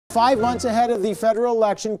5 months ahead of the federal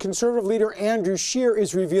election, Conservative leader Andrew Scheer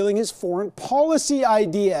is revealing his foreign policy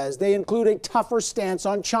ideas. They include a tougher stance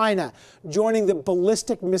on China, joining the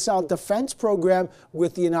ballistic missile defense program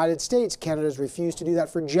with the United States. Canada's refused to do that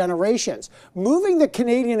for generations. Moving the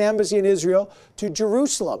Canadian embassy in Israel to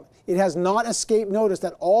Jerusalem. It has not escaped notice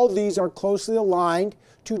that all these are closely aligned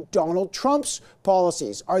to Donald Trump's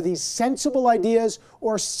policies. Are these sensible ideas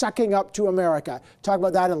or sucking up to America? Talk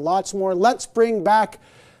about that and lots more. Let's bring back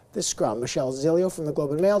the Scrum. Michelle Zilio from the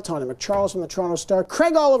Globe and Mail, Tony McCharles from the Toronto Star,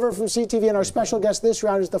 Craig Oliver from CTV, and our special guest this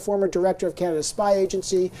round is the former director of Canada's Spy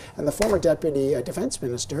Agency and the former Deputy Defence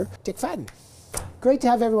Minister, Dick Fadden. Great to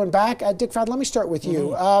have everyone back. Dick Fadden, let me start with you.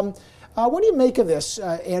 What do you make of this,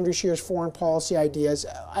 Andrew Scheer's foreign policy ideas?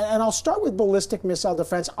 And I'll start with ballistic missile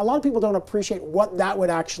defense. A lot of people don't appreciate what that would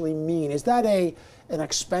actually mean. Is that an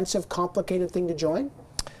expensive, complicated thing to join?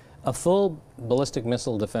 A full ballistic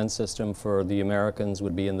missile defense system for the Americans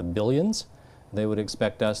would be in the billions. They would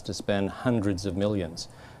expect us to spend hundreds of millions.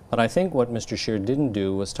 But I think what Mr. Scheer didn't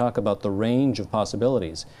do was talk about the range of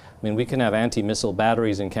possibilities. I mean, we can have anti-missile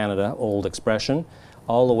batteries in Canada, old expression,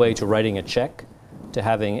 all the way to writing a check, to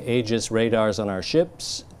having Aegis radars on our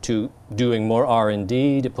ships, to doing more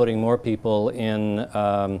R&D, to putting more people in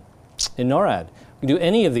NORAD. We can do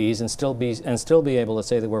any of these and still be able to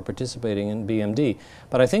say that we're participating in BMD.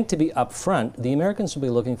 But I think to be upfront, the Americans will be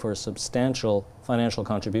looking for a substantial financial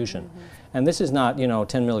contribution. And this is not,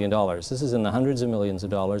 $10 million. This is in the hundreds of millions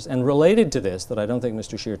of dollars. And related to this, that I don't think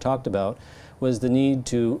Mr. Scheer talked about, was the need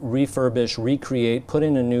to refurbish, recreate, put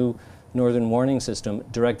in a new Northern Warning System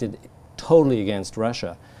directed totally against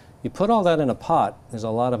Russia. You put all that in a pot, there's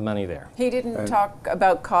a lot of money there. He didn't talk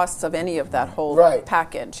about costs of any of that whole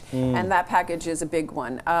package, and that package is a big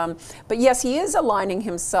one. But yes, he is aligning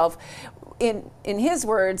himself, in his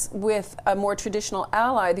words, with a more traditional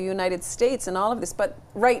ally, the United States, in all of this. But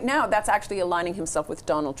right now, that's actually aligning himself with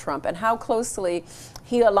Donald Trump. And how closely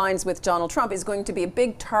he aligns with Donald Trump is going to be a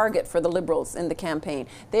big target for the Liberals in the campaign.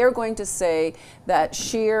 They are going to say that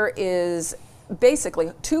Scheer is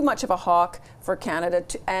basically too much of a hawk for Canada,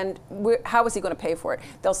 and how is he going to pay for it?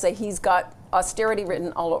 They'll say he's got austerity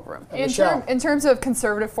written all over him. In terms of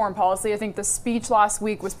conservative foreign policy, I think the speech last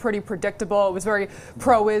week was pretty predictable. It was very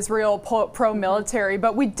pro-Israel, pro-military,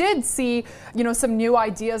 but we did see, some new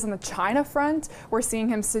ideas on the China front. We're seeing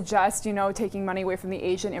him suggest, taking money away from the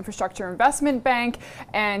Asian Infrastructure Investment Bank,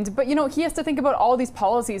 but he has to think about all these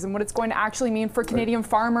policies and what it's going to actually mean for Canadian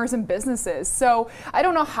farmers and businesses. So I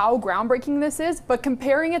don't know how groundbreaking this is, but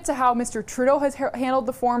comparing it to how Mr. Trudeau has handled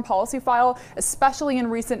the foreign policy file, especially in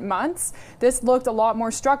recent months, this looked a lot more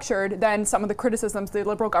structured than some of the criticisms the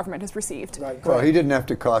Liberal government has received. Well, he didn't have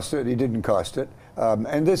to cost it. He didn't cost it.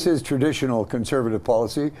 And this is traditional conservative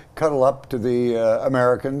policy. Cuddle up to the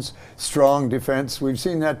Americans. Strong defense. We've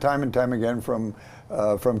seen that time and time again from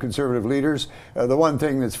conservative leaders. The one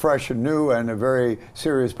thing that's fresh and new and a very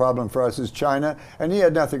serious problem for us is China. And he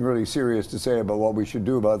had nothing really serious to say about what we should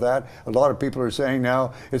do about that. A lot of people are saying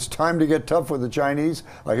now it's time to get tough with the Chinese.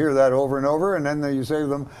 I hear that over and over. And then you say to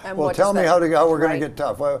them, well, tell me how we're going to get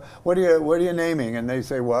tough. What are you naming? And they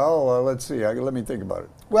say, well, let's see. Let me think about it.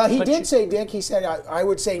 Well, he did say, Dick, he said, I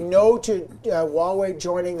would say no to Huawei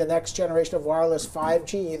joining the next generation of wireless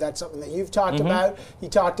 5G. That's something that you've talked about. He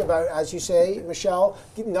talked about, as you say, Michelle,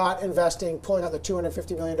 not investing, pulling out the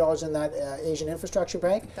 $250 million in that Asian Infrastructure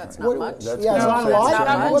Bank. That's not much. It's not a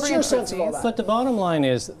lot. What's your sense of all that? But the bottom line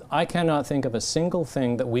is, I cannot think of a single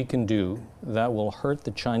thing that we can do that will hurt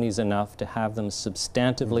the Chinese enough to have them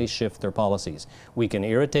substantively shift their policies. We can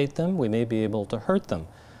irritate them. We may be able to hurt them.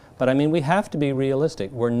 But I mean, we have to be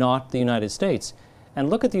realistic. We're not the United States.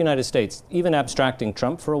 And look at the United States, even abstracting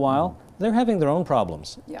Trump for a while, they're having their own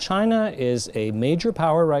problems. Yeah. China is a major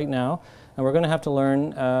power right now, and we're going to have to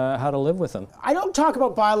learn how to live with them. I don't talk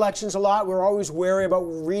about by-elections a lot. We're always wary about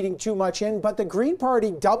reading too much in, but the Green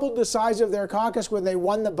Party doubled the size of their caucus when they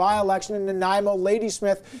won the by-election in Nanaimo,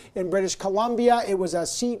 Ladysmith in British Columbia. It was a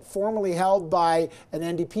seat formerly held by an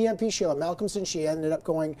NDP MP, Sheila Malcolmson. She ended up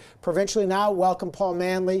going provincially now. Welcome Paul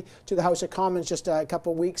Manley to the House of Commons, just a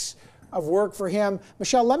couple of weeks of work for him.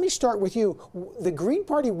 Michelle, let me start with you. The Green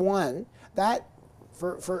Party won that.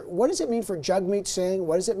 For what does it mean for Jagmeet Singh?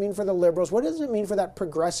 What does it mean for the Liberals? What does it mean for that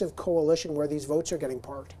progressive coalition where these votes are getting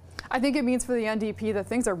parked? I think it means for the NDP that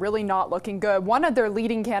things are really not looking good. One of their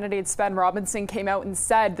leading candidates, Sven Robinson, came out and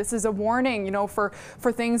said this is a warning, you know, for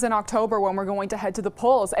things in October when we're going to head to the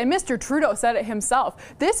polls. And Mr. Trudeau said it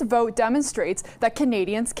himself. This vote demonstrates that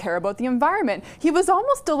Canadians care about the environment. He was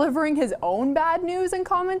almost delivering his own bad news and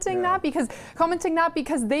commenting that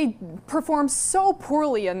because they performed so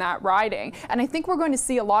poorly in that riding. And I think we're going to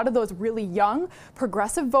see a lot of those really young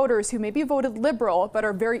progressive voters who maybe voted Liberal but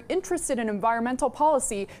are very interested in environmental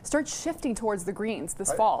policy start shifting towards the Greens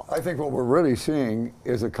this fall. I think what we're really seeing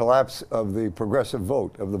is a collapse of the progressive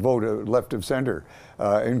vote, of the vote left of center.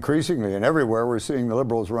 Increasingly and everywhere we're seeing the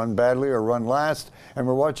Liberals run badly or run last, and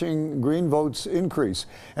we're watching Green votes increase.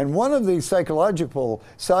 And one of the psychological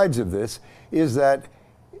sides of this is that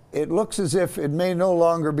it looks as if it may no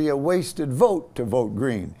longer be a wasted vote to vote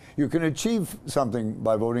Green. You can achieve something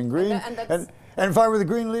by voting Green. And if I were the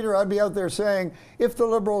Green leader, I'd be out there saying, if the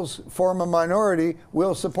Liberals form a minority,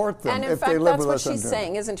 we'll support them. And in fact, that's what she's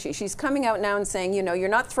saying, isn't she? She's coming out now and saying, you know, you're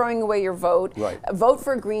not throwing away your vote. Right. Vote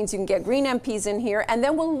for Greens. You can get Green MPs in here. And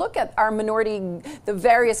then we'll look at our the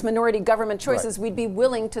various minority government choices we'd be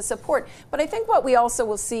willing to support. But I think what we also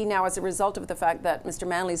will see now as a result of the fact that Mr.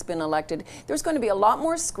 Manley's been elected, there's going to be a lot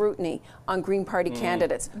more scrutiny on Green Party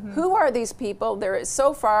candidates. Who are these people? There is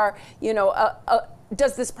so far, you know,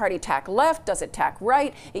 does this party tack left? Does it tack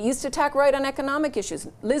right? It used to tack right on economic issues.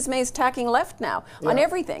 Liz May's tacking left now on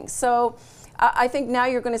everything. So I think now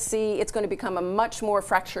you're going to see it's going to become a much more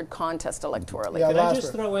fractured contest electorally. Can I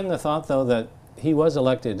just throw in the thought, though, that he was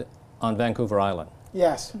elected on Vancouver Island?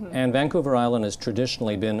 Yes. And Vancouver Island has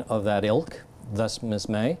traditionally been of that ilk, thus Ms.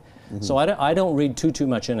 May. So I don't read too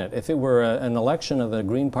much in it. If it were an election of a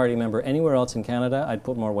Green Party member anywhere else in Canada, I'd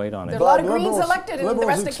put more weight on it. There are a lot of Greens elected in the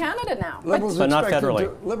rest of Canada now. But not federally.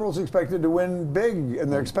 Liberals expected to win big, and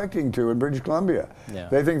they're expecting to in British Columbia. Yeah.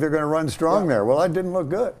 They think they're going to run strong there. Well, that didn't look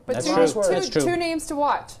good. But That's true. two names to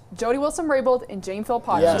watch. Jody Wilson-Raybould and Jane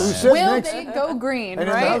Philpott. Yes. Will they go Green, and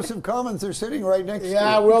right? in the House of Commons, they're sitting right next to you.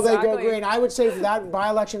 Yeah, will they go Green? I would say for that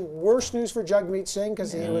by-election, worst news for Jagmeet Singh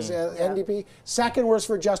because he was NDP. Second worst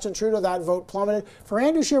for Justin Trudeau. That vote plummeted. For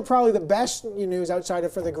Andrew Scheer, probably the best news outside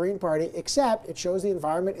of for the Green Party, except it shows the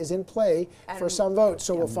environment is in play for some votes.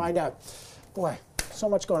 So we'll find out. Boy, so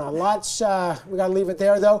much going on. Lots. We got to leave it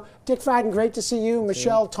there, though. Dick Fadden, great to see you.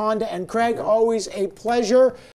 Michelle, Tonda, and Craig, always a pleasure.